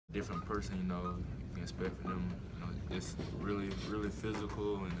Different person, you know, you can expect for them, you know, just really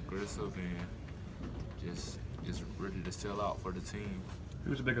physical and aggressive and just ready to sell out for the team.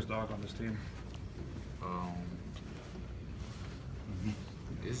 Who's the biggest dog on this team?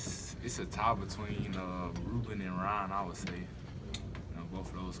 It's a tie between Ruben and Ryan, I would say. You know,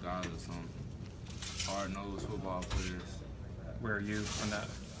 both of those guys are some hard-nosed football players. Where are you on that?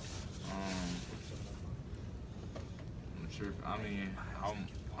 I'm sure. I mean,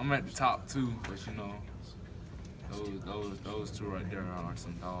 I'm at the top two, but you know, those two right there are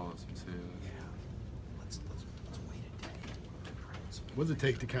some dogs themselves. What does it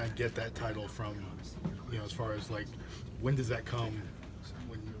take to kind of get that title from, you know, as far as like, when does that come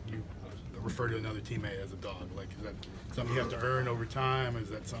when you refer to another teammate as a dog? Like, is that something you have to earn over time? Is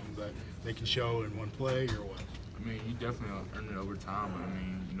that something that they can show in one play or what? I mean, you definitely earn it over time. I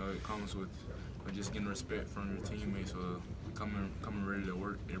mean, you know, it comes with just getting respect from your teammates, or coming ready to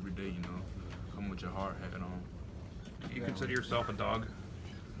work every day. You know, come with your hard hat on. Do you consider yourself a dog?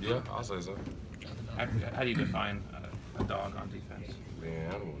 Yeah, I'll say so. How do you define a dog on defense? Being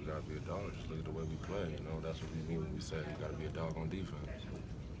an animal, you gotta be a dog. Just look at the way we play. You know, that's what we mean when we say you gotta be a dog on defense.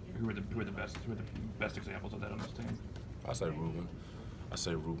 Who are the best examples of that on this team? I say Ruben. I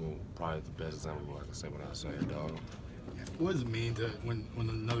say Ruben probably the best example I can say when I say a dog. What does it mean to when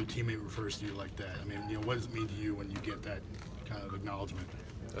another teammate refers to you like that? I mean, you know, what does it mean to you when you get that kind of acknowledgement?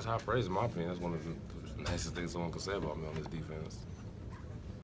 That's high praise in my opinion. That's one of the nicest things someone could say about me on this defense.